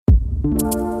Hi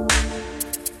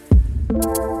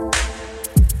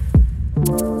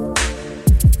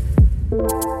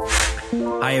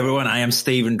everyone, I am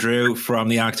Stephen Drew from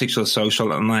the Architectural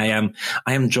Social, and I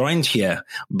am joined here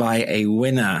by a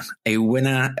winner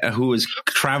who has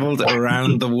travelled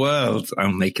around the world.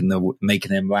 I'm making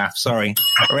him laugh. Sorry,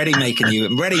 already making you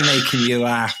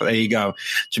laugh. There you go,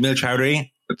 Jamil Chowdhury.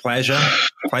 Pleasure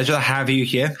to have you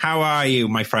here. How are you,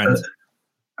 my friend?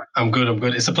 I'm good.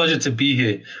 It's a pleasure to be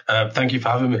here. Thank you for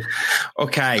having me.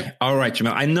 Okay. All right,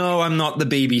 Jamil. I know I'm not the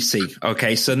BBC.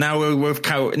 Okay. So now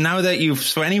now that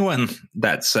for anyone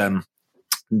that's,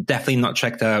 definitely not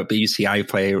checked out BBC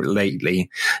iPlayer lately,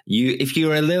 if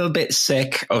you're a little bit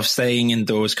sick of staying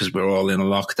indoors because we're all in a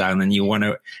lockdown and you want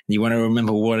to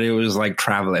remember what it was like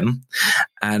traveling,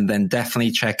 and then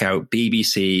definitely check out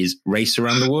BBC's Race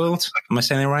Around the World. Am I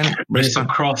saying it right? Race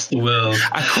Across the World.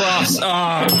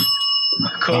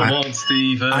 Come on,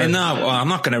 Steve. I know. Well, I'm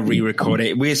not going to re-record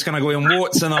it. We're just going to go in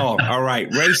warts and all. All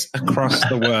right. Race Across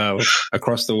the World.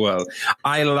 Across the World.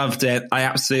 I loved it. I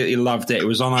absolutely loved it. It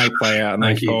was on iPlayer, and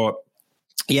I thought,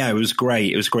 yeah, it was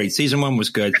great. It was great. Season 1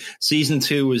 was good. Season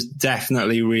 2 was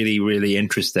definitely really, really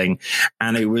interesting.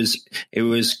 And it was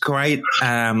great.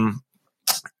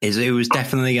 It was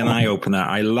definitely an eye-opener.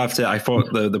 I loved it. I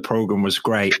thought the program was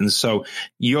great. And so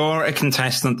you're a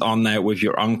contestant on there with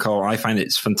your uncle. I find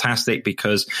it's fantastic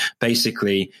because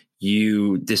basically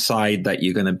you decide that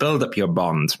you're going to build up your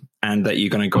bond and that you're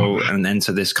going to go and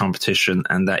enter this competition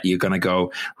and that you're going to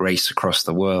go race across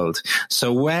the world.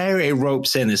 So where it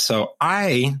ropes in is, so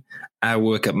I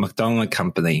work at McDonald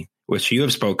Company, which you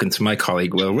have spoken to my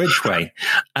colleague, Will Ridgway.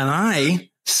 And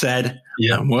I said,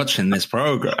 yeah, I'm watching this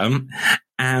program.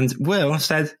 And Will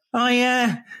said, oh,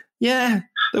 yeah,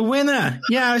 the winner.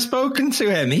 Yeah, I've spoken to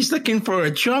him. He's looking for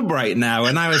a job right now.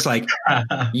 And I was like,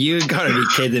 you got to be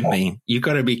kidding me. You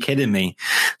got to be kidding me.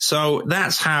 So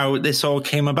that's how this all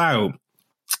came about.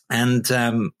 And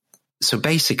so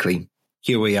basically,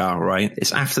 here we are, right?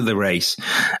 It's after the race,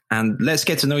 and let's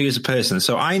get to know you as a person.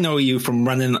 So I know you from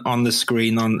running on the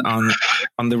screen on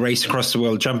the Race Across the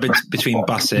World, jumping between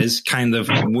buses, kind of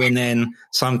winning,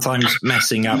 sometimes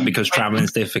messing up because traveling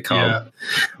is difficult. Yeah.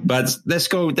 But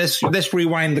let's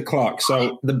rewind the clock.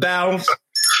 So the bells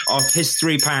of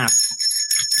history path.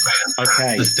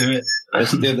 Okay. Let's do it.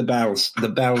 Let's do the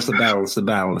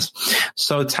bells.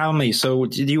 So tell me, so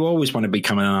did you always want to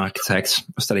become an architect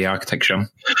or study architecture?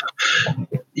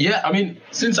 Yeah, I mean,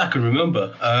 since I can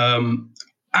remember,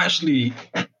 actually,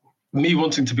 me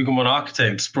wanting to become an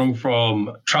architect sprung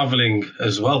from traveling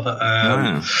as well.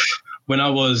 When I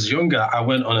was younger, I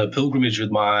went on a pilgrimage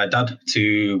with my dad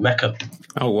to Mecca.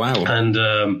 Oh, wow. And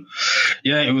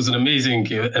it was an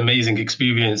amazing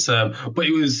experience. But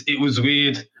it was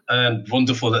weird and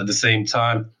wonderful at the same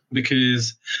time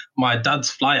because my dad's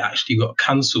flight actually got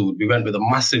cancelled. We went with a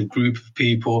massive group of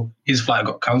people. His flight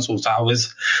got cancelled. So I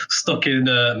was stuck in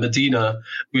Medina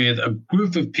with a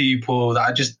group of people that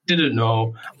I just didn't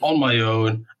know on my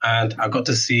own. And I got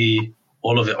to see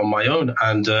all of it on my own.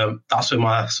 And that's where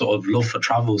my sort of love for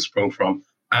travel sprung from,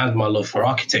 and my love for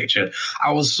architecture.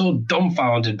 I was so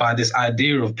dumbfounded by this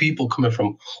idea of people coming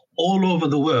from all over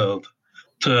the world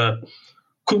to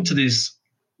come to this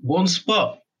one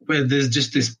spot where there's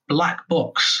just this black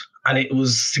box, and it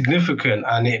was significant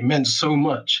and it meant so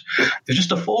much. It's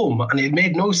just a form, and it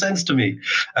made no sense to me.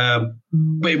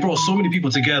 But it brought so many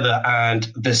people together,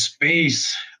 and the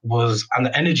space and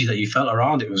the energy that you felt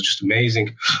around it was just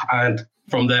amazing. And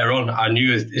from there on, I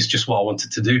knew it's just what I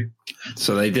wanted to do.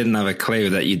 So they didn't have a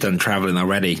clue that you'd done traveling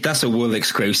already. That's a Wool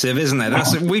exclusive, isn't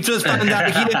it? We've just found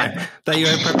out here that you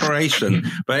had preparation.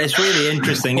 But it's really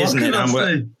interesting, isn't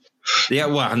it? Yeah,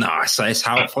 well, no, it's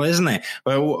helpful, isn't it?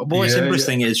 But what's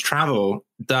interesting is travel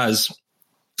does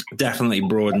definitely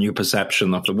broaden your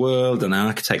perception of the world and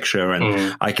architecture,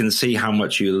 and I can see how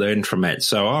much you learned from it.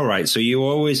 So, all right, so you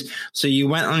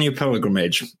went on your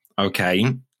pilgrimage, okay,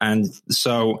 and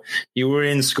so you were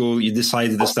in school, you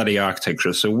decided to study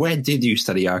architecture. So where did you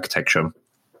study architecture?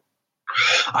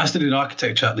 I studied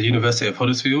architecture at the University of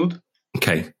Huddersfield.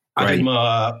 Okay, great. I did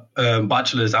my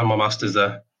bachelor's and my master's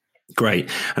there. Great.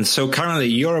 And so currently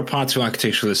you're a part two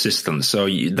architectural assistant. So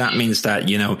that means that,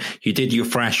 you did your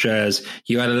freshers,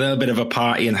 you had a little bit of a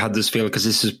party in Huddersfield because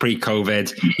this is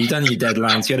pre-COVID. You've done your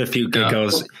deadlines. You had a few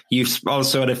giggles. You've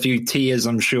also had a few tears,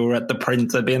 I'm sure, at the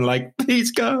printer being like,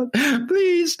 please God,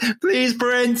 please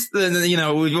print. And,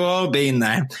 we've all been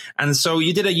there. And so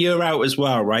you did a year out as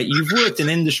well, right? You've worked in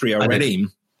industry already.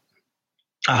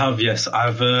 I have, yes.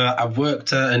 I've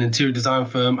worked at an interior design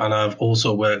firm, and I've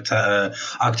also worked at an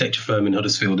architecture firm in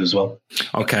Huddersfield as well.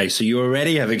 Okay, so you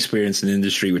already have experience in the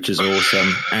industry, which is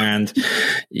awesome. And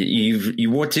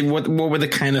what were the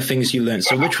kind of things you learned?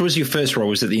 So, which was your first role?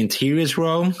 Was it the interiors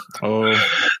role, or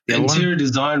the interior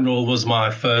design role was my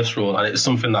first role, and it's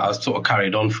something that I sort of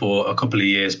carried on for a couple of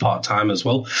years part time as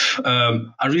well.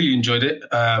 I really enjoyed it.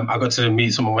 I got to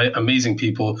meet some amazing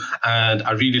people, and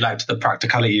I really liked the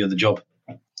practicality of the job.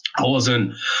 I was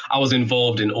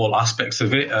involved in all aspects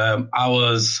of it. I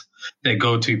was their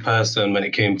go-to person when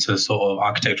it came to sort of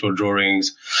architectural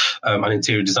drawings and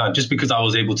interior design, just because I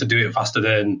was able to do it faster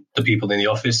than the people in the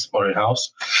office or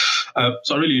in-house.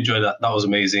 So I really enjoyed that. That was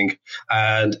amazing.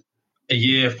 And a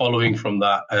year following from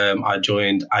that, I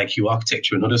joined IQ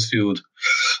Architecture in Huddersfield.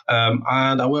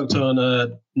 And I worked on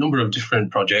a number of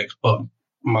different projects, but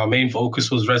my main focus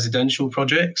was residential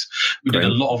projects. We did a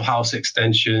lot of house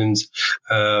extensions,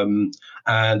 and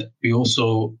we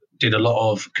also did a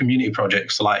lot of community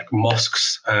projects like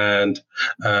mosques and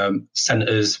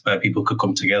centres where people could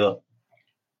come together.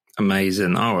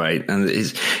 Amazing. All right. And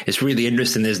it's really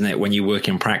interesting, isn't it, when you work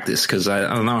in practice? Because I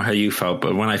don't know how you felt,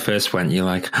 but when I first went, you're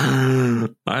like, I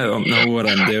don't know what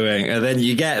I'm doing. And then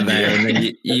you get there and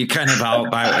then you kind of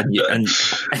help out and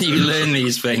you learn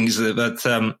these things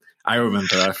that I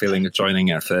remember that feeling of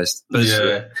joining at first. But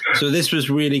so this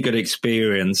was really good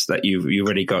experience that you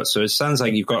already got. So it sounds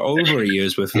like you've got over a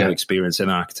year's worth of experience in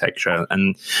architecture.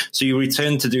 And so you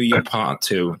returned to do your part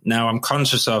 2. Now I'm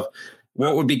conscious of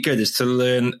what would be good is to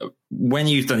learn when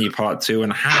you've done your part 2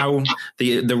 and how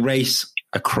the race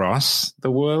across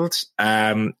the world,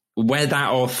 where that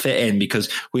all fit in, because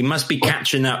we must be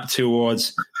catching up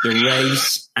towards the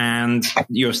race and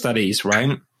your studies,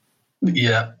 right?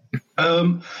 Yeah.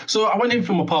 So I went in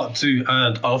for my part 2,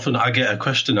 and often I get a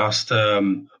question asked,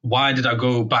 why did I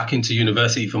go back into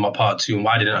university for my part 2 and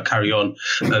why didn't I carry on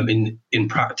in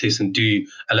practice and do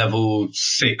a level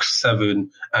 6, 7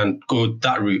 and go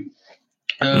that route?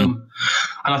 And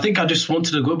I think I just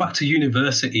wanted to go back to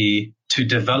university to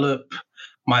develop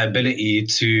my ability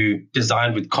to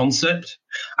design with concept.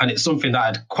 And it's something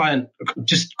that I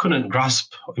just couldn't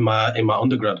grasp in my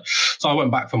undergrad. So I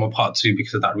went back for my part 2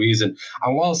 because of that reason.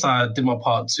 And whilst I did my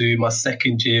part 2, my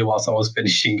second year, whilst I was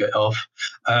finishing it off,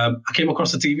 I came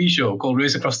across a TV show called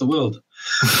Race Across the World.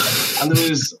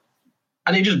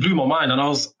 And it just blew my mind. And I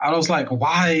was like,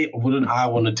 why wouldn't I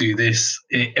want to do this?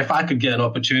 If I could get an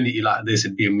opportunity like this,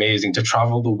 it'd be amazing to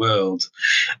travel the world,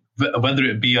 whether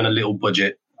it be on a little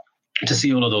budget, to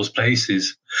see all of those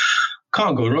places.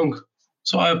 Can't go wrong.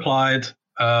 So I applied,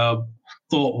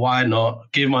 thought, why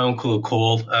not? Gave my uncle a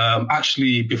call.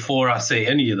 Actually, before I say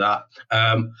any of that,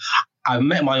 I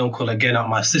met my uncle again at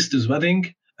my sister's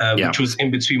wedding, which was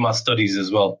in between my studies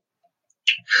as well.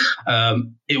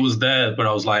 It was there, but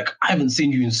I was like, I haven't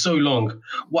seen you in so long.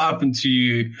 What happened to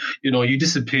you? You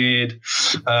disappeared.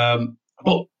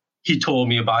 But he told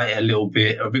me about it a little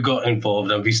bit. We got involved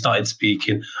and we started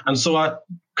speaking. And so I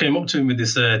came up to him with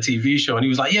this TV show and he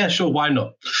was like, yeah, sure, why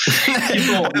not? He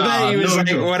thought, he was like,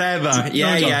 whatever.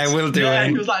 Yeah, we'll do it.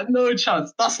 He was like, no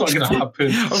chance. That's not going to happen.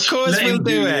 Of course we'll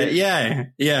do it. Yeah.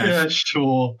 Yeah,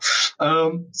 sure.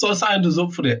 So I signed us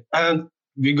up for it. And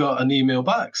we got an email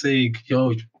back saying,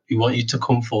 we want you to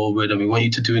come forward and we want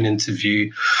you to do an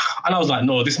interview. And I was like,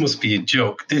 no, this must be a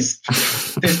joke. This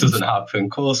doesn't happen. Of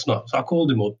course not. So I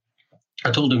called him up. I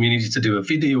told him we needed to do a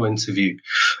video interview.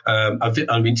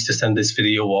 We need to send this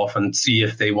video off and see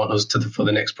if they want us for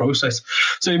the next process.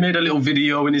 So he made a little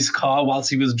video in his car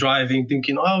whilst he was driving,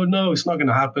 thinking, oh, no, it's not going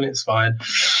to happen. It's fine.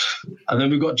 And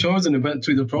then we got chosen and went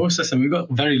through the process and we got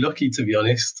very lucky, to be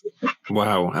honest.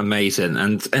 Wow, amazing.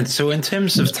 And so in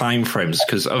terms of timeframes,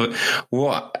 because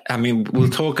we'll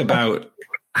talk about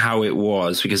how it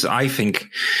was, because I think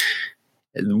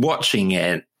watching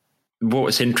it, what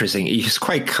was interesting is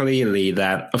quite clearly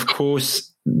that, of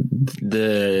course,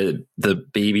 the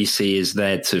BBC is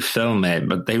there to film it,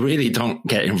 but they really don't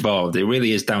get involved. It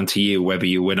really is down to you whether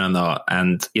you win or not.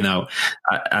 And,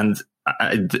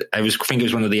 I think it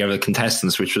was one of the other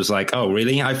contestants, which was like, oh,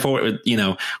 really? I thought,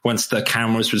 once the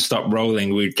cameras would stop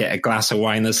rolling, we'd get a glass of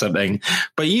wine or something.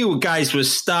 But you guys were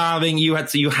starving. You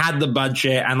had the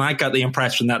budget. And I got the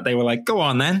impression that they were like, go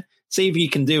on then. See if you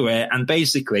can do it. And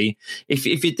basically, if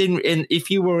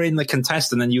you were in the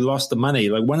contestant and you lost the money,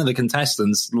 like one of the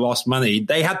contestants lost money,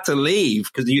 they had to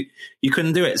leave because you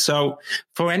couldn't do it. So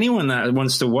for anyone that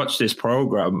wants to watch this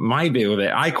program, my view of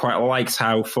it, I quite liked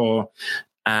how for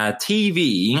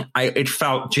TV, it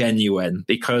felt genuine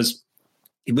because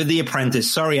with The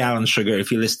Apprentice, sorry, Alan Sugar,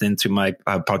 if you're listening to my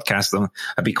podcast,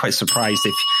 I'd be quite surprised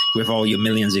if with all your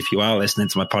millions, if you are listening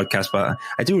to my podcast, but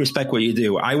I do respect what you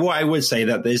do. What I would say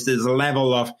that there's a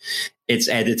level of it's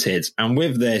edited, and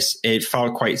with this, it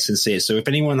felt quite sincere. So if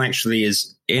anyone actually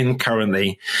is in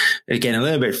currently, again, a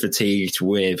little bit fatigued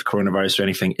with coronavirus or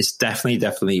anything, it's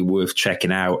definitely worth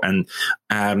checking out. And,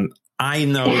 I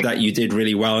know that you did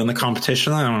really well in the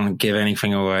competition. I don't want to give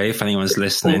anything away if anyone's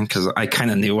listening, because I kind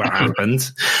of knew what happened.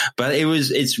 But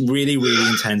it's really, really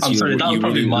intense. I'm sorry, that was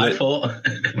probably my fault.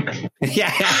 Yeah.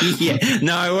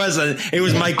 No, it wasn't. It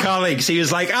was my colleagues. He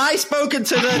was like, I spoken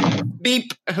to the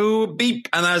beep.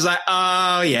 And I was like,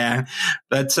 oh, yeah.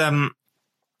 But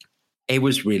it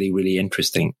was really, really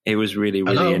interesting. It was really,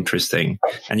 really interesting.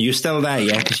 And you're still there,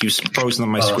 yeah? Because you're frozen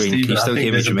on my screen. Stephen, can you still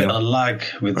hear me, Jamil? There's a bit of lag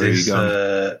with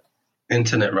this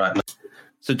internet right now.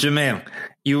 So, Jamil,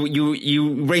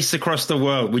 you race across the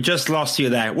world. We just lost you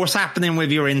there. What's happening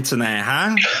with your internet,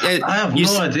 huh? I have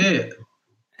no idea.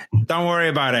 Don't worry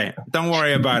about it.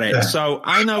 Yeah. So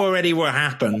I know already what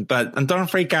happened, and don't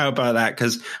freak out about that,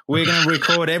 because we're going to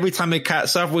record every time it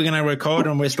cuts off. We're going to record,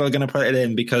 and we're still going to put it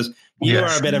in, because you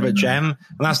are a bit of a gem,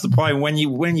 and that's the point. When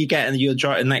you get in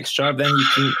your next job, then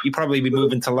you probably be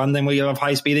moving to London where you'll have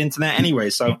high speed internet anyway.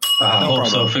 So I hope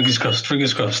so. Fingers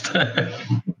crossed.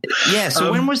 Yeah.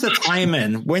 So when was the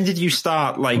timing? When did you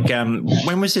start? Like,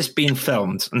 when was this being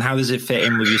filmed, and how does it fit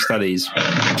in with your studies?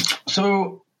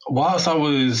 So whilst I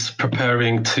was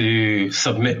preparing to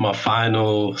submit my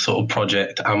final sort of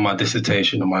project and my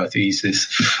dissertation and my thesis,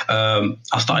 I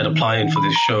started applying for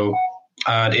this show.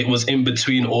 And it was in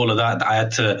between all of that I had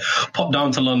to pop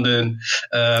down to London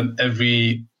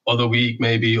every other week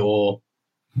maybe, or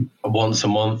once a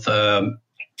month,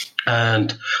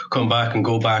 and come back and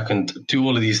go back and do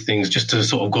all of these things just to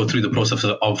sort of go through the process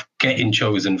of getting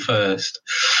chosen first.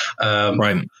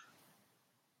 Right.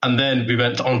 And then we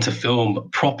went on to film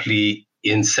properly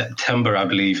in September, I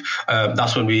believe.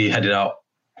 That's when we headed out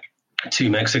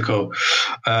to Mexico.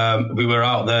 We were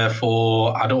out there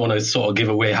for, I don't want to sort of give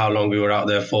away how long we were out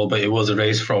there for, but it was a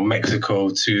race from Mexico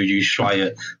to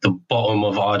Ushuaia, the bottom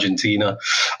of Argentina.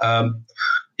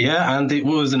 And it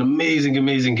was an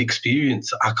amazing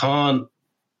experience. I can't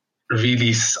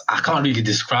really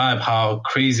describe how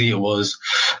crazy it was.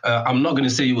 I'm not going to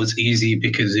say it was easy,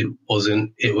 because it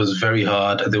wasn't. It was very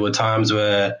hard. There were times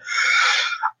where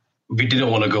we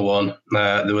didn't want to go on.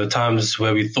 There were times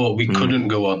where we thought we couldn't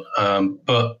go on,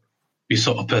 but we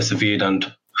sort of persevered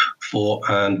and fought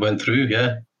and went through.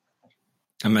 Yeah.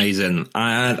 Amazing.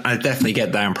 I definitely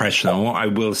get that impression. And what I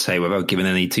will say, without giving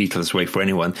any details away for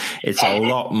anyone, it's a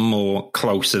lot more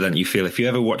closer than you feel. If you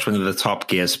ever watch one of the Top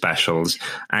Gear specials,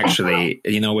 actually,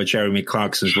 where Jeremy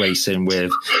Clarkson's racing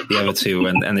with the other two,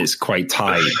 and it's quite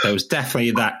tight. There was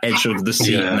definitely that edge of the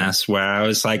seatness where I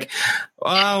was like,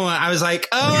 oh my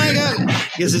God.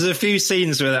 Because there's a few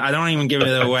scenes where I don't even give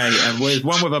it away. And there's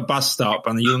one with a bus stop,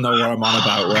 and you'll know what I'm on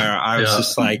about, where I was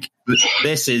just like,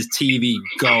 this is TV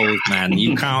gold, man.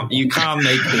 You can't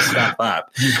make this stuff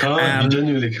up. You can't. You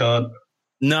genuinely can't.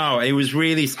 No, it was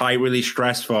really tight, really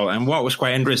stressful. And what was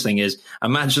quite interesting is,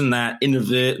 imagine that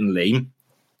inadvertently,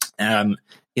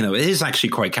 it is actually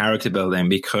quite character building,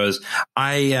 because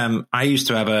I used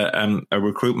to have a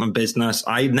recruitment business.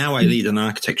 I lead an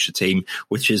architecture team,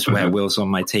 which is where Will's on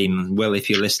my team. Will, if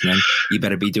you're listening, you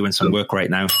better be doing some work right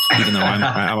now, even though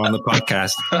I'm on the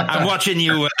podcast. I'm watching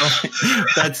you, Will.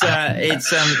 But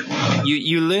it's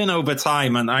you learn over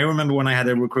time. And I remember when I had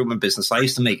a recruitment business, I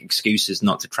used to make excuses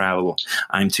not to travel.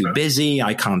 I'm too busy.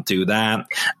 I can't do that.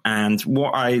 And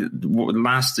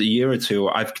last year or two,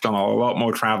 I've done a lot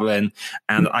more traveling.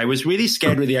 And I was really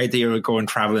scared with the idea of going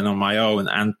traveling on my own.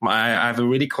 And I have a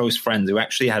really close friend who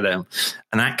actually had an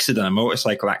accident, a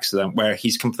motorcycle accident, where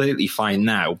he's completely fine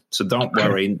now. So don't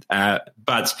worry.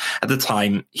 But at the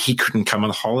time, he couldn't come on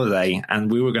holiday,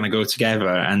 and we were going to go together.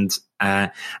 And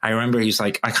I remember he's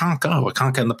like, I can't go. I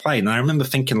can't get on the plane. And I remember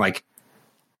thinking, like,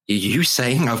 are you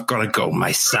saying I've got to go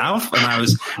myself? And I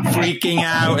was freaking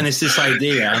out, and it's this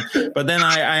idea. But then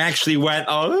I actually went,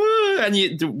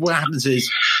 what happens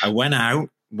is I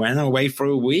went away for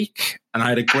a week, and I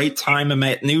had a great time. I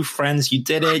met new friends. You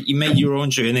did it. You made your own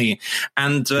journey.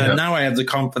 And now I have the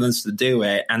confidence to do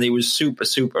it. And it was super,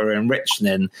 super enriching.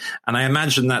 And I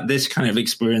imagine that this kind of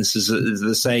experience is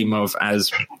the same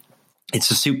as it's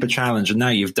a super challenge, and now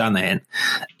you've done it.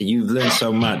 You've learned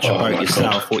so much about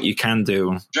yourself, what you can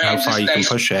do, how far you can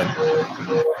push it.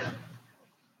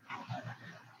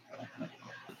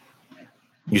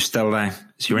 You're still there?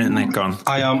 Is your internet gone?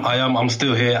 I am. I'm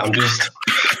still here. I'm just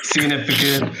seeing if we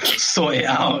can sort it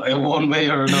out in one way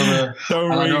or another. Don't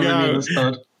really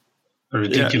understand.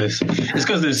 ridiculous. It's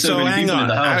because there's so many people in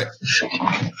the house.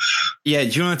 Do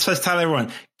you want to just tell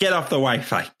everyone, get off the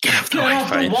Wi-Fi? Get off the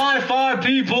Wi-Fi,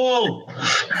 people.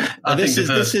 This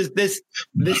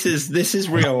is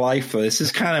real life. This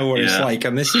is kind of what it's like,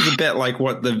 and this is a bit like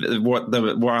what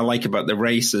I like about the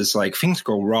races. Like, things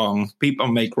go wrong, people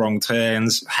make wrong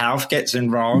turns, health gets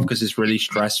involved because it's really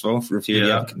stressful for a few of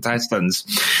the other contestants.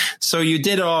 So you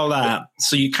did all that.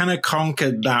 So you kind of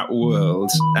conquered that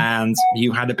world, and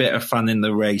you had a bit of fun in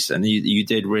the race, and you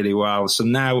did really well. So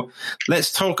now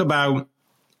let's talk about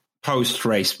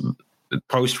post-race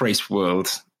world.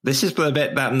 This is the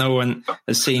bit that no one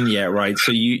has seen yet, right?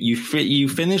 So you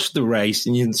finished the race,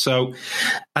 and so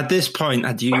at this point,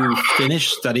 had you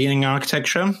finished studying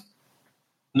architecture?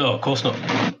 No, of course not.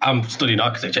 I'm studying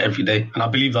architecture every day, and I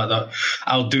believe that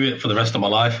I'll do it for the rest of my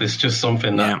life. It's just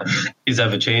something that is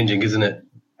ever changing, isn't it?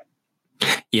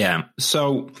 Yeah.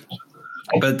 So,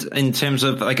 but in terms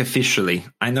of like officially,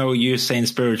 I know you're saying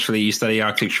spiritually you study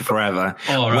architecture forever.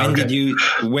 Oh, right, when did you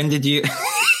when did you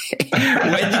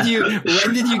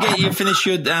finish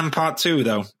your part 2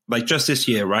 though? Like just this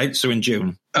year, right? So in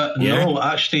June? No,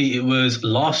 actually it was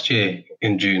last year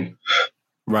in June.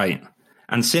 Right.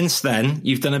 And since then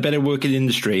you've done a bit of work in the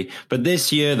industry, but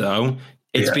this year though,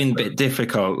 it's been a bit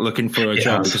difficult looking for a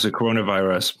job because of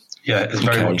coronavirus. Yeah, it's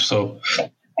very much so.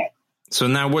 So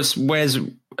now where's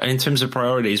in terms of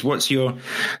priorities, so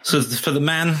for the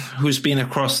man who's been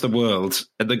across the world,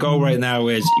 the goal right now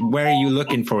is, where are you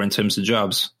looking for in terms of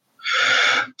jobs?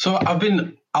 So I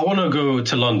want to go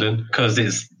to London because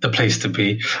it's the place to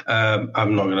be.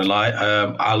 I'm not going to lie.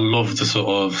 I love the sort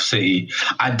of city.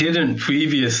 I didn't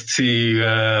previous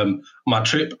to my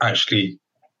trip, actually.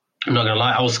 I'm not going to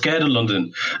lie. I was scared of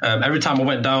London. Every time I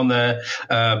went down there,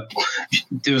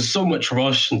 there was so much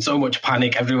rush and so much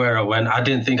panic everywhere I went. I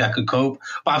didn't think I could cope,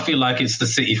 but I feel like it's the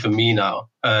city for me now.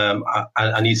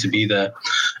 I need to be there.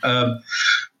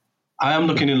 I am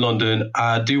looking in London.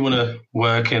 I do want to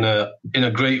work in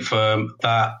a great firm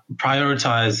that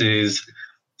prioritizes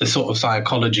the sort of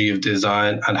psychology of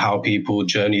design and how people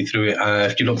journey through it.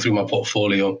 If you look through my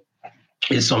portfolio,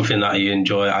 it's something that I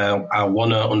enjoy. I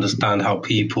want to understand how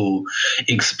people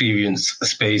experience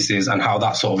spaces and how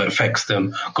that sort of affects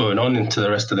them going on into the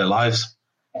rest of their lives.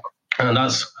 And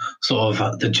that's sort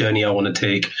of the journey I want to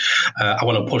take. I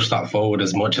want to push that forward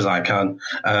as much as I can.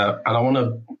 And I want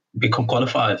to become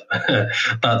qualified.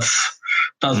 That's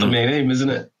the main aim, isn't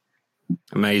it?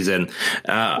 Amazing.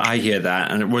 I hear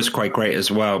that. And it was quite great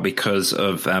as well because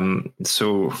of,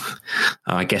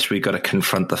 I guess we've got to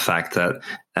confront the fact that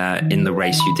in the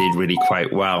race you did really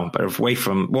quite well. But away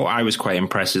from what I was quite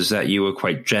impressed is that you were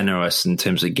quite generous in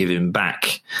terms of giving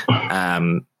back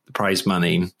prize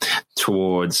money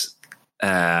towards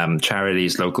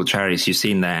charities, local charities you've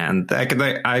seen there. And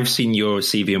I've seen your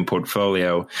CV and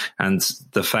portfolio, and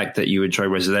the fact that you enjoy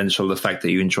residential, the fact that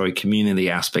you enjoy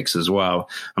community aspects as well.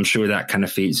 I'm sure that kind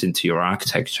of feeds into your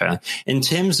architecture. In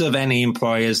terms of any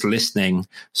employers listening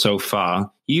so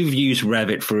far, you've used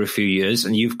Revit for a few years,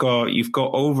 and you've got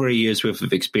over a year's worth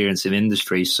of experience in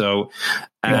industry. So,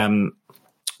 we're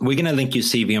going to link your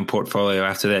CV and portfolio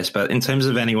after this, but in terms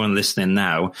of anyone listening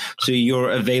now, so you're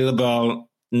available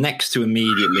next to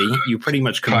immediately. You pretty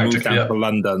much can move down to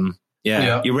London.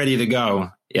 Yeah. You're ready to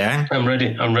go. Yeah. I'm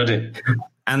ready.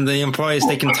 And the employers,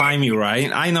 they can time you,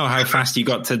 right? I know how fast you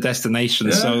got to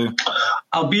destination. So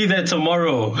I'll be there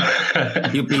tomorrow.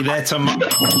 You'll be there tomorrow.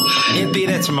 You'll be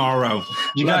there tomorrow.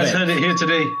 You guys heard it here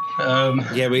today.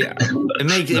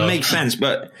 It makes sense,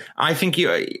 but I think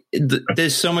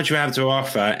there's so much you have to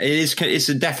offer. It's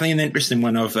definitely an interesting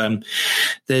one.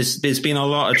 There's been a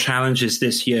lot of challenges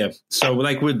this year. So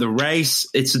like with the race,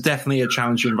 it's definitely a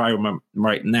challenging environment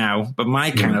right now. But my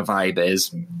kind of vibe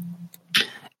is,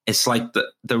 it's like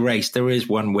the race. There is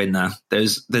one winner.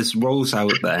 There's roles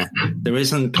out there. There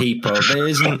isn't people. There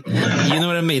isn't. You know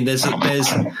what I mean? There's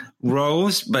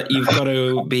roles, but you've got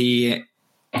to be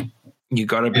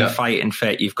fighting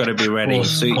fit. You've got to be ready.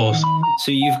 So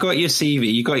you've got your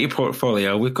CV, you've got your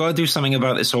portfolio. We've got to do something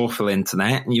about this awful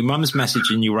internet. And your mum's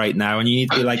messaging you right now, and you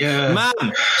need to be like,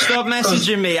 Mum, stop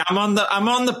messaging me. I'm on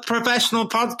the professional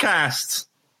podcast.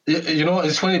 You know,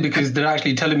 it's funny because they're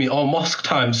actually telling me mosque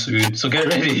time soon, so get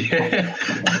ready.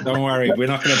 Don't worry, we're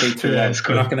not going to be too late.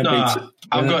 We're not going to be.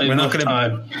 I've got enough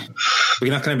time. We're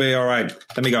not going to be all right.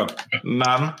 Let me go,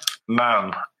 Mum.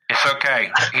 It's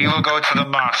okay. He will go to the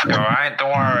mosque. All right, don't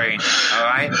worry. All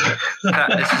right,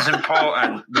 this is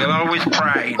important. We'll always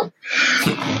pray.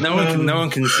 No one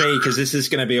can see because this is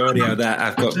going to be audio that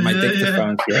I've got my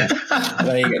dictaphone here.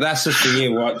 That's just for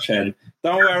you watching.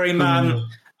 Don't worry, Mum.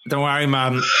 Don't worry,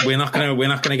 man. We're not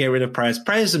gonna get rid of prayers.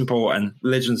 Prayer's important.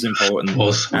 Religion's important.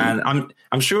 And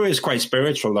I'm sure it's quite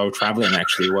spiritual though, traveling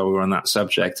actually, while we're on that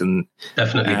subject. And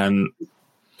definitely.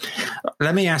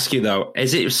 Let me ask you though,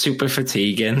 is it super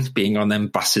fatiguing being on them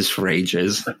buses for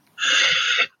ages?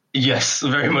 Yes,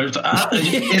 very much.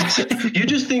 You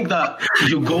just think that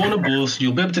you go on a bus,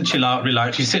 you'll be able to chill out,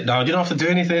 relax, you sit down, you don't have to do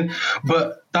anything.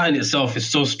 But that in itself is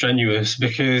so strenuous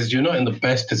because you're not in the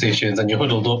best positions and you're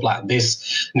huddled up like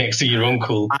this next to your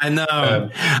uncle. I know.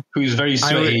 Who's very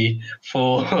sweaty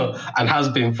and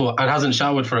hasn't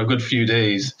showered for a good few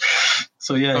days.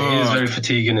 So yeah, it is very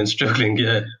fatiguing and struggling,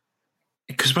 yeah.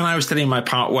 Because when I was studying my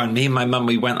part one, me and my mum,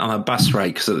 we went on a bus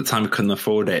ride because at the time we couldn't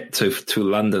afford it to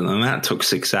London, and that took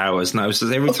 6 hours. And I was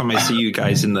every time I see you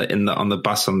guys on the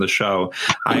bus on the show,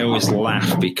 I always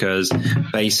laugh because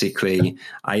basically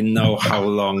I know how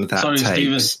long that takes.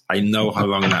 Steven. I know how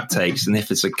long that takes, and if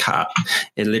it's a cut,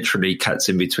 it literally cuts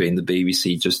in between the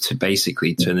BBC just to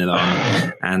basically turn it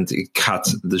on and cut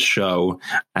the show,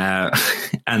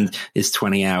 and it's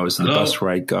 20 hours and the bus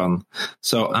ride gone.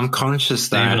 So I'm conscious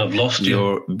that I've lost you.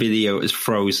 Your video is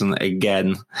frozen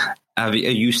again. Are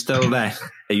you still there?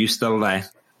 Are you still there?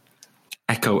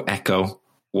 Echo, echo.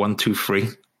 1, 2, 3.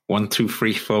 1, 2,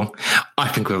 3, 4. I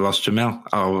think we've lost Jamil.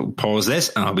 I'll pause this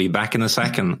and I'll be back in a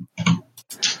second.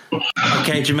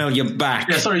 Okay, Jamil, you're back.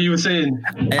 Yeah, sorry, you were saying.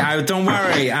 Don't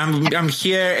worry, I'm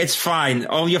here. It's fine.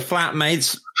 All your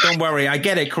flatmates, don't worry. I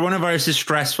get it. Coronavirus is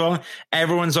stressful.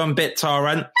 Everyone's on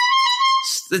BitTorrent.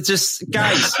 Just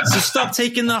guys, just stop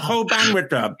taking the whole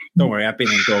bandwidth up. Don't worry, I've been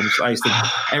in dorms.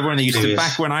 Everyone used to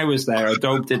back when I was there.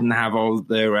 Adobe didn't have all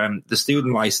their the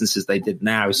student licenses they did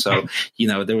now, so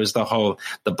there was the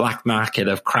black market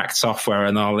of cracked software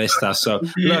and all this stuff. So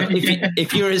look,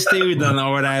 if you're a student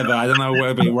or whatever, I don't know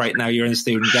whether right now you're in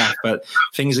student gap, but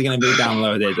things are going to be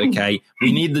downloaded. Okay,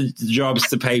 we need the jobs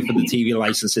to pay for the TV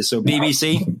licenses. So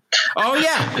BBC, oh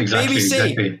yeah, exactly,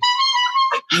 BBC. Exactly.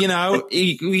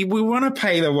 We want to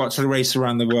pay the Watch the Race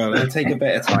around the world. It'll take a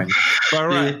bit of time. But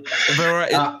right.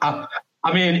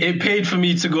 I mean, it paid for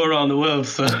me to go around the world.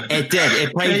 So it did.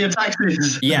 It paid. Pay your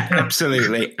taxes. Yeah,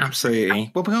 absolutely.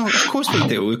 Absolutely. Well, of course we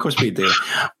do. Of course we do.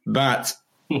 But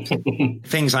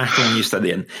things happen when you're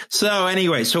studying. So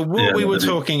anyway, what we were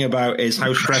talking about is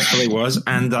how stressful it was.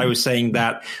 And I was saying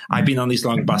that I've been on these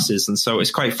long buses. And so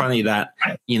it's quite funny that,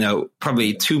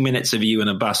 probably 2 minutes of you in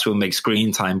a bus will make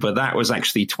screen time, but that was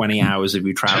actually 20 hours of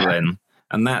you traveling.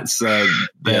 And that's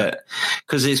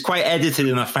because it's quite edited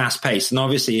in a fast pace. And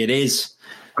obviously it is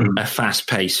a fast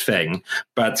paced thing,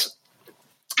 but,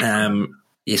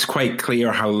 it's quite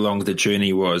clear how long the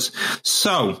journey was.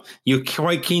 So you're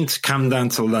quite keen to come down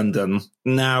to London.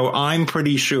 Now, I'm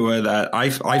pretty sure that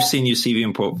I've seen your CV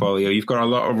and portfolio. You've got a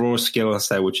lot of raw skills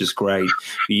there, which is great.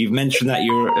 You've mentioned that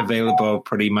you're available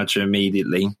pretty much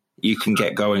immediately. You can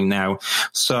get going now.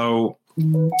 So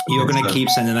you're going to keep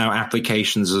sending out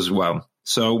applications as well.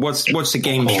 So what's the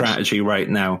game strategy right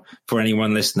now for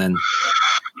anyone listening?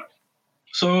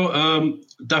 So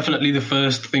definitely the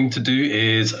first thing to do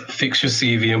is fix your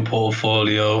CV and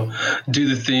portfolio, do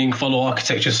the thing, follow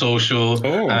Architecture Social,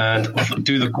 and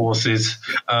do the courses.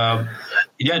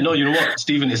 You know what,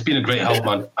 Stephen, it's been a great help,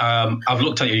 man. I've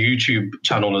looked at your YouTube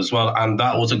channel as well, and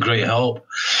that was a great help.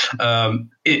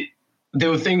 There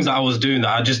were things that I was doing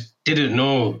that I just didn't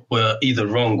know were either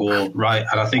wrong or right,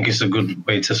 and I think it's a good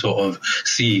way to sort of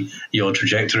see your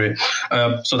trajectory.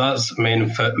 So that's main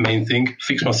thing.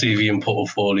 Fix my CV and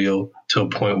portfolio to a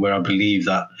point where I believe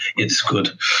that it's good,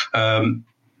 and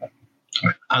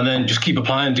then just keep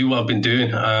applying. Do what I've been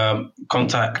doing.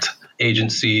 Contact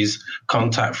agencies,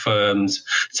 contact firms,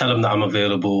 tell them that I'm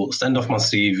available. Send off my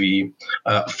CV.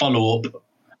 Follow up.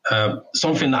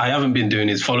 Something that I haven't been doing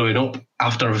is following up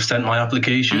after I've sent my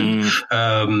application.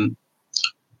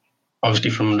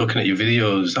 Obviously, from looking at your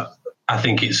videos, I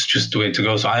think it's just the way to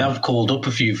go. So I have called up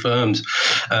a few firms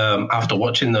after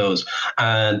watching those,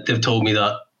 and they've told me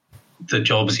that the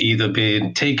job's either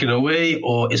been taken away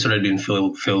or it's already been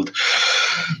filled.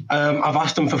 I've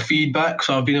asked them for feedback,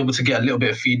 so I've been able to get a little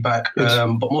bit of feedback.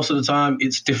 But most of the time,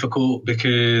 it's difficult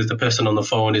because the person on the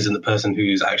phone isn't the person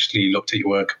who's actually looked at your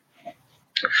work.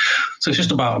 So it's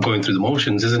just about going through the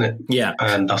motions, isn't it? Yeah.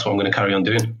 And that's what I'm going to carry on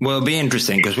doing. Well, it'll be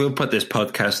interesting because we'll put this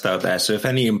podcast out there. So if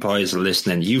any employers are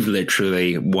listening, you've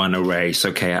literally won a race.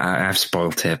 Okay, I've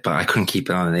spoiled it, but I couldn't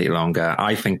keep it on any longer.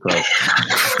 I think, well,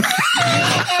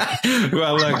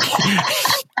 look,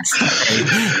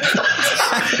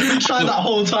 You tried that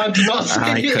whole time to not say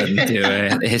I couldn't do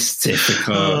it. It's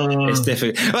difficult. It's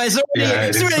difficult. Well,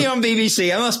 it's already on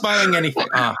BBC. I'm not spoiling anything.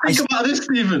 Think about this,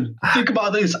 Stephen. Think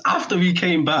about this. After we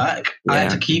came back, I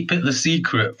had to keep it the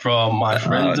secret from my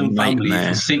friends and family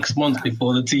for 6 months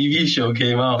before the TV show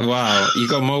came out. Wow, you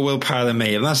got more willpower than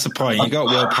me, and that's the point. You got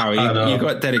willpower. You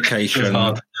got dedication,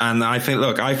 and I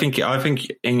think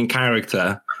in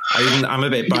character. I'm a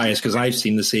bit biased because I've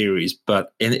seen the series,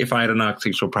 but if I had an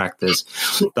architectural practice,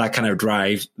 that kind of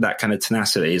drive, that kind of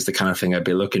tenacity is the kind of thing I'd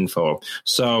be looking for.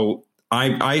 So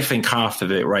I think half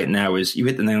of it right now is you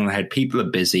hit the nail on the head. People are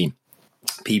busy.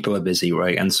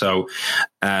 Right? And so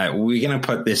we're going to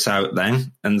put this out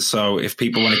then. And so if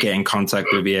people want to get in contact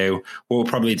with you, what we'll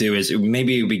probably do is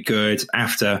maybe it would be good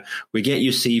after we get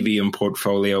your CV and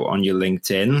portfolio on your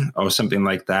LinkedIn or something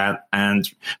like that. And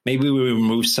maybe we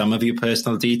remove some of your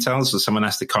personal details so someone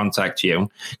has to contact you,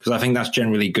 because I think that's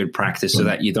generally good practice so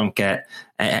that you don't get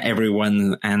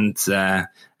everyone and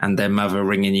their mother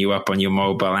ringing you up on your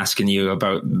mobile asking you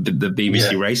about the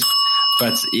BBC race.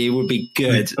 But it would be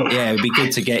good. Yeah, it would be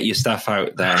good to get your stuff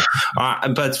out there.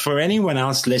 But for anyone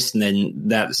else listening,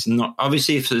 that's not,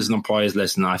 obviously if there's an employers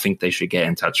listening, I think they should get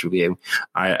in touch with you.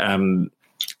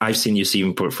 I've seen your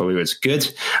CV portfolio. It's good.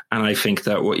 And I think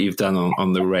that what you've done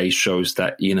on the race shows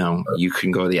that, you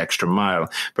can go the extra mile.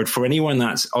 But for anyone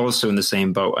that's also in the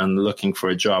same boat and looking for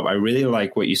a job, I really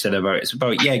like what you said about it. It's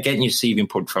about, getting your CV and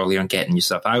portfolio and getting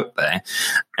yourself out there.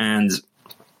 And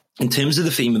in terms of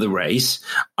the theme of the race,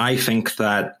 I think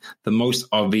that the most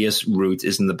obvious route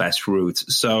isn't the best route.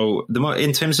 So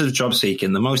in terms of job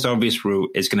seeking, the most obvious route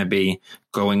is going to be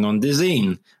going on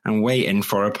Dezeen and waiting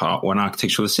for a Part 1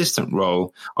 architectural assistant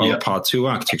role or a Part 2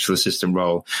 architectural assistant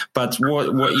role. But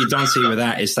what you don't see with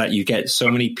that is that you get so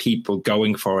many people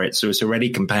going for it, so it's already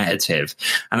competitive.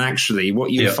 And actually, what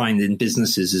you find in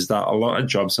businesses is that a lot of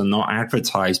jobs are not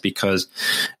advertised because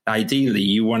ideally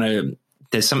you want to...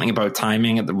 There's something about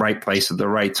timing at the right place at the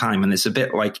right time. And it's a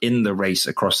bit like in the race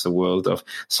across the world of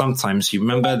sometimes you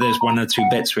remember there's one or two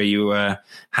bits where you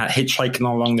hitchhiking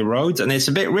along the road, and it's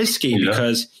a bit risky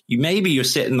because you're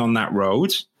sitting on that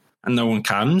road and no one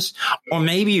comes, or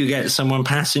maybe you get someone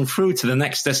passing through to the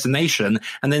next destination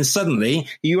and then suddenly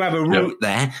you have a route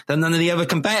there that none of the other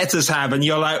competitors have, and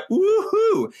you're like,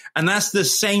 woohoo! And that's the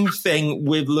same thing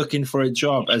with looking for a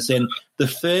job, as in the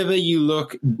further you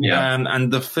look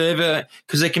and the further,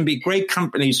 because there can be great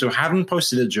companies who haven't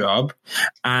posted a job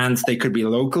and they could be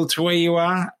local to where you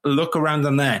are. Look around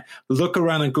on there. Look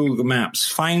around on Google Maps.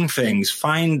 Find things.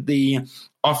 Find the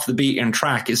off the beaten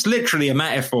track. It's literally a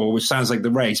metaphor, which sounds like the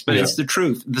race, but it's the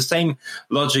truth. The same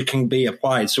logic can be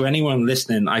applied. So anyone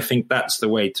listening, I think that's the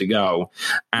way to go.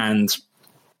 And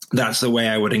that's the way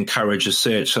I would encourage a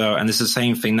search. So, and it's the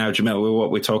same thing now, Jamil, with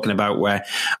what we're talking about, where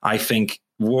I think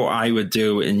what I would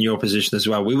do in your position as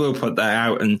well, we will put that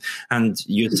out and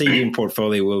your CV and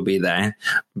portfolio will be there.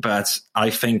 But I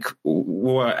think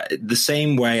the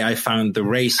same way I found the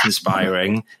race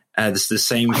inspiring, it's the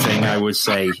same thing I would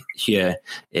say here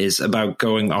is about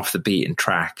going off the beaten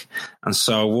track. And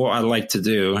so what I like to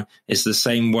do is the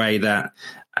same way that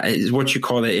is what you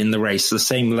call it in the race, the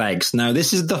same legs. Now,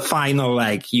 this is the final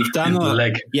leg. You've done a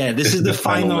leg. Yeah, this is the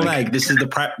final leg. This is the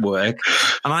prep work.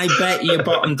 And I bet you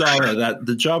bottom dollar that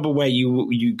the job where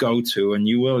you go to, and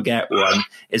you will get one,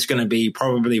 is going to be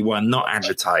probably one not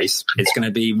advertised. It's going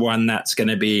to be one that's going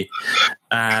to be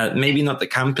maybe not the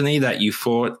company that you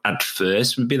thought at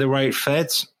first would be the right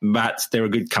fit, but they're a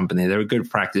good company. They're a good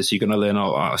practice. You're going to learn a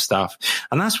lot of stuff.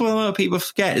 And that's what a lot of people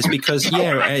forget, is because,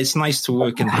 it's nice to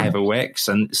work in Heatherwicks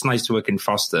and it's nice to work in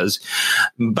Foster's,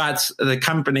 but the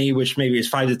company, which maybe is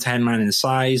 5 to 10 man in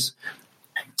size,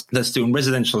 that's doing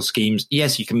residential schemes,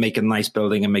 yes, you can make a nice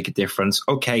building and make a difference.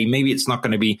 Okay, maybe it's not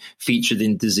going to be featured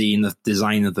in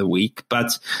Design of the Week,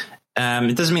 but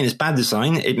it doesn't mean it's bad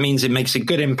design. It means it makes a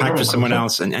good impact for someone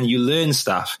else, and you learn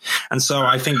stuff. And so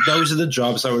I think those are the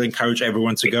jobs I would encourage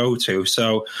everyone to go to.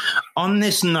 So on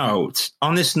this note,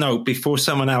 before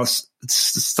someone else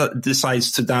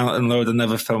decides to download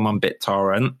another film on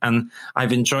BitTorrent, and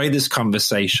I've enjoyed this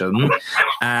conversation.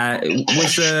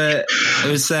 Was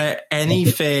there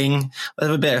anything, let's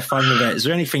have a bit of fun with it. Is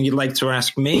there anything you'd like to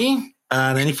ask me?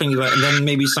 Anything you'd like, and then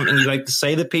maybe something you'd like to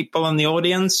say to people in the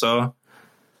audience, or?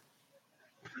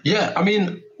 Yeah, I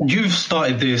mean, you've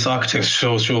started this Architects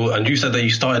Social, and you said that you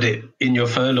started it in your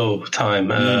furlough time.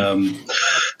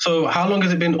 So how long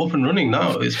has it been up and running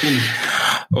now? It's been...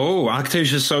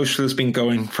 Architecture Social has been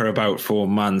going for about 4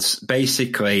 months.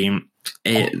 Basically,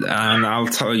 And I'll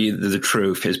tell you the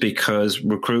truth, is because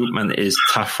recruitment is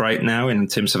tough right now in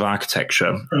terms of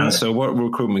architecture. Right. And so what a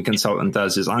recruitment consultant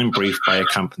does is I'm briefed by a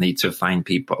company to find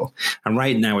people. And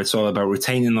right now it's all about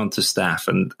retaining onto staff.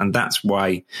 And that's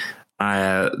why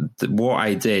what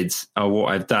I did, or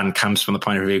what I've done, comes from the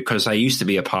point of view, because I used to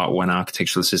be a Part 1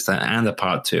 architectural assistant and a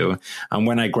Part 2. And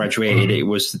when I graduated, it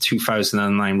was the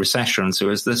 2009 recession. So it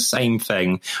was the same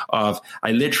thing of,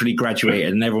 I literally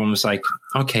graduated and everyone was like,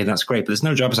 okay, that's great, but there's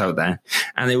no jobs out there.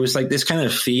 And it was like this kind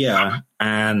of fear,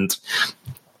 and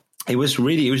it was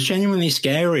genuinely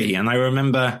scary. And I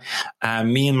remember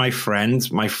me and my friend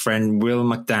Will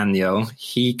McDaniel,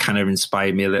 he kind of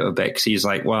inspired me a little bit, because he's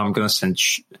like, well, I'm going to send,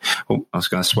 I was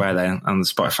going to swear there on the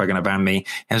spot if I'm going to ban me.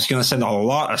 I was going to send a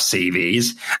lot of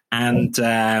CVs. And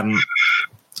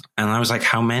I was like,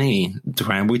 how many?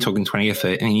 Are we talking 20 or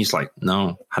 30? And he's like,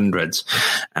 no, hundreds.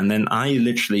 And then I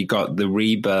literally got the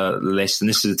Reba list. And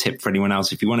this is a tip for anyone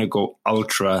else. If you want to go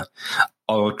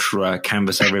ultra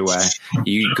canvas everywhere,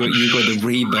 you go the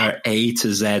Reba A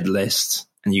to Z list,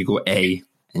 and you go A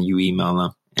and you email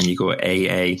them, and you go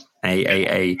AA,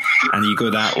 and you go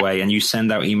that way, and you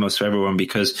send out emails to everyone,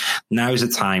 because now is a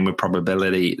time where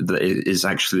probability that is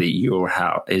actually your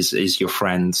help, is your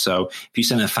friend. So if you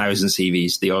send 1,000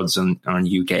 CVs, the odds on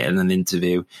you getting an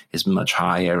interview is much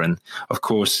higher. And of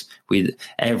course,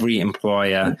 every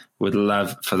employer would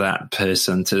love for that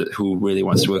person who really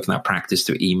wants to work in that practice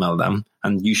to email them.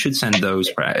 And you should send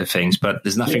those things, but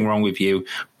there's nothing wrong with you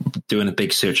doing a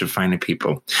big search of finding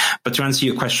people. But to answer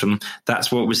your question,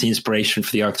 that's what was the inspiration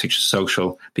for the Architecture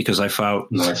Social, because I felt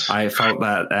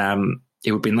that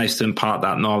it would be nice to impart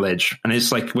that knowledge. And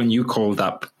it's like when you called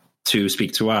up to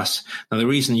speak to us. Now, the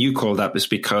reason you called up is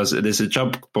because there's a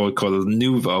job board called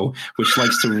Nuvo, which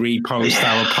likes to repost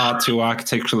our Part 2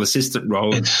 architectural assistant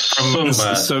role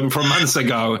from months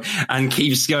ago, and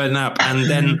keeps going up. And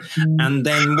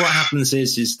then what happens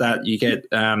is that you get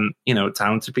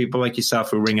talented people like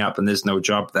yourself who ring up and there's no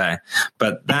job there.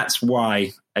 But that's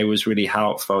why it was really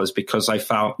helpful, is because I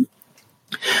felt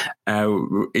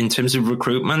in terms of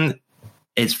recruitment,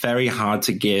 it's very hard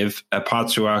to give a Part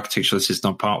 2 architectural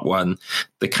assistant on Part 1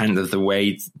 the kind of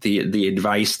the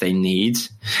advice they need. So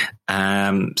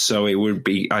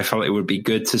I felt it would be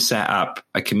good to set up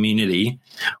a community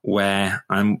where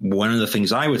one of the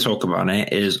things I would talk about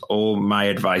it is all my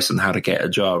advice on how to get a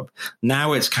job.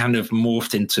 Now it's kind of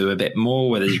morphed into a bit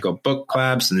more, whether you've got book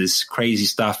clubs and this crazy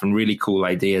stuff and really cool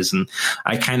ideas. And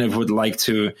I kind of would like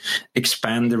to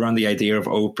expand around the idea of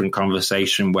open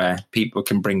conversation where people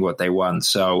can bring what they want.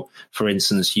 So for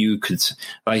instance, you could,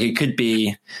 it could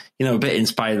be, a bit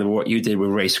inspired of what you did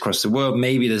with Race Across the World.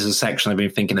 Maybe there's a section I've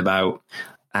been thinking about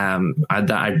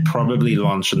that I'd probably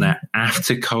launch on that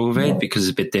after COVID, because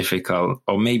it's a bit difficult,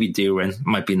 or maybe during,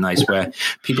 might be nice, where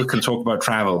people can talk about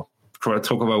travel,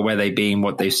 talk about where they've been,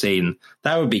 what they've seen.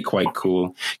 That would be quite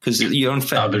cool, because you're on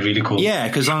that would be really cool. Yeah,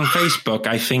 because on Facebook,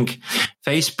 I think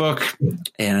Facebook,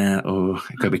 I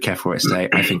gotta be careful what I say.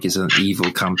 I think is an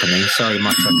evil company. Sorry,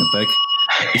 Mark Zuckerberg,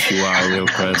 if you are a real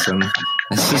person.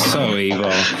 This is so evil.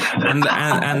 And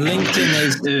LinkedIn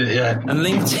is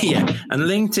and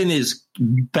LinkedIn is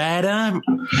better,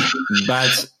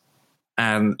 but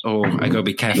I gotta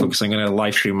be careful because I'm gonna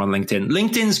live stream on LinkedIn.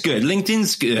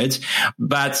 LinkedIn's good,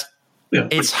 but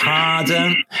it's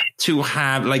harder to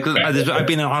have, I've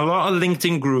been in a lot of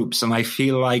LinkedIn groups and I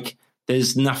feel like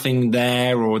there's nothing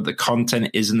there, or the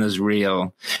content isn't as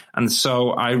real. And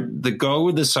so the goal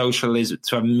with the social is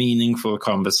to have meaningful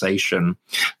conversation.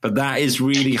 But that is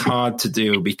really hard to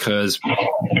do because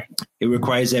it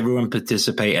requires everyone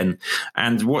participating.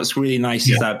 And what's really nice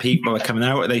is that people are coming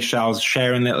out of their shells,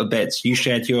 sharing little bits. You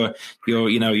shared your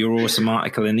awesome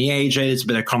article in The Age. There's a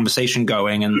bit of conversation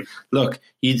going. And look,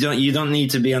 you don't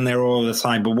need to be on there all the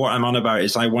time. But what I'm on about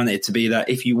is I want it to be that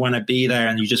if you want to be there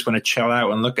and you just want to chill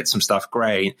out and look at some stuff,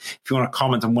 great. If you want to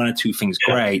comment on one or two things,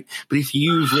 great. But if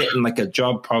you've written like a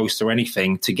job post or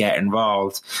anything to get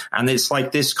involved, and it's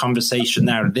like this conversation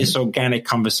now, this organic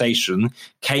conversation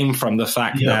came from the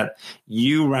fact that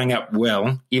you rang up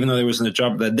Will, even though there wasn't a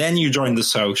job there. Then you joined the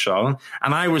social,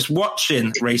 and I was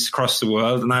watching Race Across the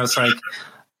World, and I was like,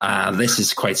 this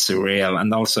is quite surreal,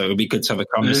 and also it would be good to have a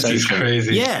conversation. This is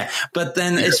crazy. Yeah, but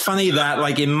then it's funny that,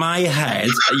 like, in my head,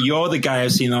 you're the guy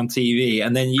I've seen on TV,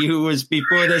 and then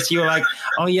before this, you were like,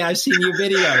 oh yeah, I've seen your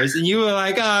videos, and you were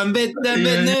like, oh, I'm a bit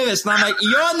nervous, and I'm like,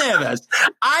 you're nervous.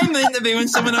 I'm interviewing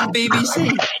someone on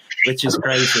BBC. Which is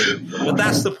crazy. But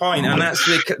that's the point, and that's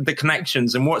the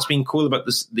connections. And what's been cool about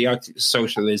the Arctic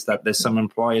Social is that there's some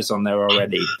employers on there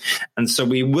already. And so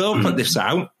we will put this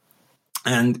out,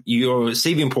 and your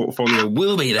CV portfolio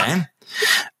will be there.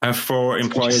 for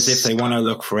employers if they want to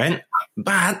look for it.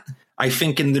 But I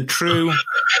think in the true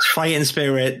fighting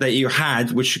spirit that you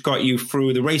had, which got you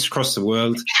through the race across the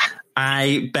world,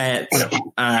 I bet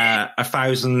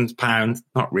 £1,000,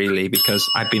 not really, because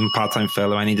I've been part-time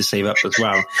fellow. I need to save up as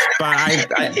well. But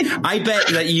I bet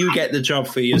that you get the job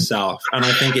for yourself. And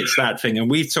I think it's that thing. And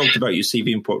we've talked about your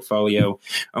CV and portfolio,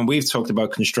 and we've talked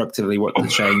about constructively what to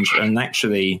change. And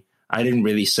actually, I didn't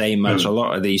really say much. A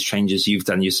lot of these changes you've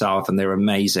done yourself, and they're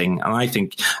amazing. And I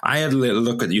think I had a little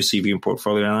look at your CV and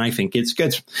portfolio, and I think it's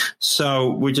good.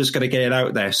 So we're just going to get it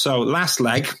out there. So last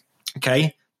leg,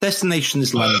 okay? Destination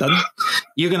is London.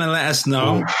 You're going to let us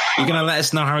know. You're going to let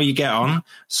us know how you get on.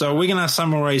 So we're going to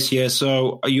summarize here.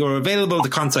 So you're available to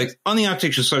contact on the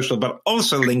Architecture Social, but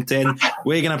also LinkedIn.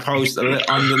 We're going to post on the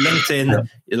LinkedIn,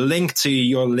 a link to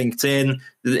your LinkedIn.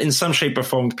 In some shape or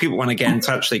form, if people want to get in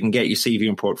touch, they can get your CV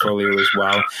and portfolio as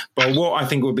well. But what I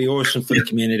think would be awesome for the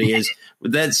community is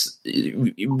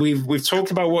we've talked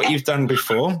about what you've done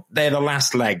before. They're the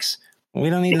last legs. We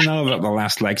don't need to know about the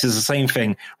last legs. It's the same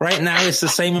thing. Right now, it's the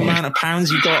same amount of pounds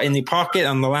you got in your pocket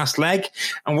on the last leg.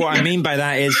 And what I mean by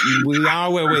that is we are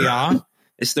where we are.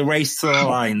 It's the race to the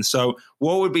line. So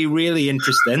what would be really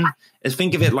interesting is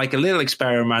think of it like a little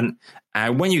experiment.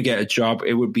 When you get a job,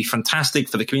 it would be fantastic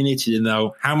for the community to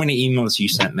know how many emails you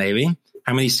sent, maybe,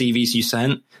 how many CVs you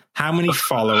sent, how many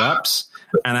follow-ups,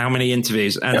 and how many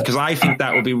interviews. And because I think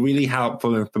that would be really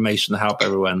helpful information to help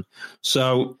everyone.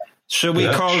 So should we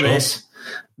call this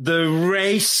the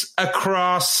race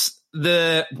across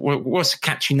the, what's a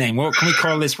catchy name? What can we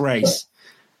call this race?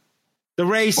 The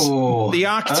race, the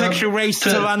architecture race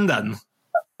to London.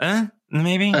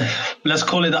 Maybe? Let's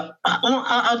call it that.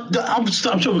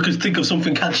 I'm sure we could think of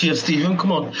something catchier, Stephen.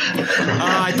 Come on.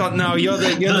 I don't know. You're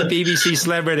the BBC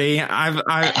celebrity.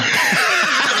 I'll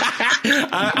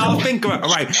think of it. All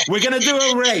right. We're going to do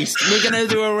a race. We're going to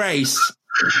do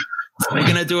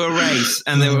a race,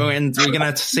 and then we're going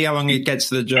to see how long it gets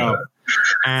to the job.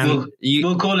 And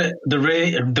we'll call it the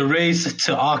race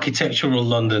to architectural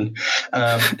London.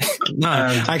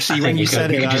 No, actually, when you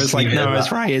said it, I was like, no,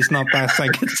 it's right. It's not that.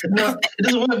 No, it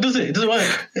doesn't work, does it? It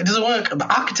doesn't work. The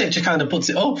architecture kind of puts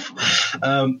it off.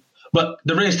 But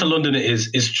the race to London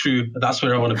is true. That's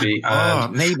where I want to be.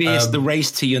 And, maybe it's the race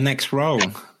to your next role.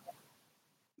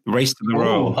 Race to the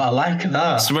role. I like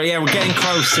that. So yeah, we're getting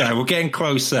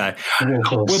closer.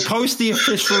 We'll post the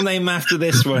official name after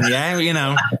this one. Yeah,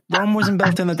 Rome wasn't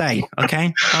built in a day.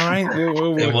 Okay, all right,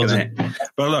 we'll work on it.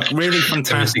 But look, really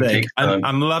fantastic.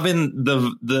 I'm loving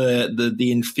the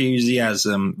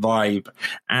enthusiasm vibe,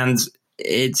 and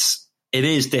it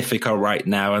is difficult right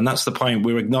now, and that's the point.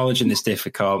 We're acknowledging it's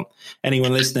difficult.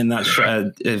 Anyone listening that's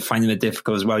finding it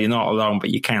difficult as well, you're not alone,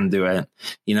 but you can do it.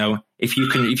 If you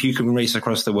can race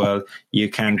across the world, you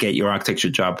can get your architecture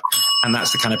job. And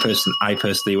that's the kind of person I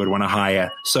personally would want to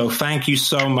hire. So thank you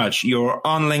so much. You're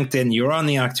on LinkedIn. You're on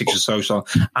the Architecture Social.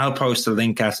 I'll post a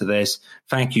link after this.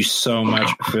 Thank you so much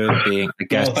for being a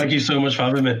guest. Thank you so much for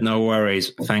having me. No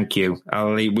worries. Thank you.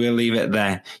 We'll leave it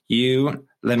there. You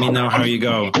let me know how you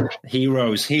go.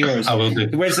 Heroes. I will do.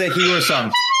 Where's the hero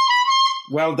song?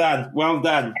 Well done. Well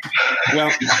done.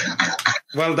 Well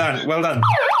done.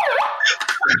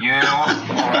 You won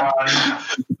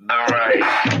the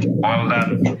race. Well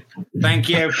done. Thank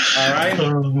you. All right.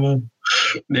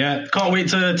 Yeah, can't wait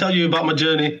to tell you about my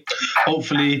journey.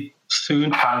 Hopefully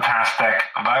soon. Fantastic.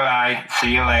 Bye-bye.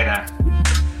 See you later.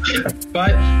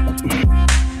 Bye.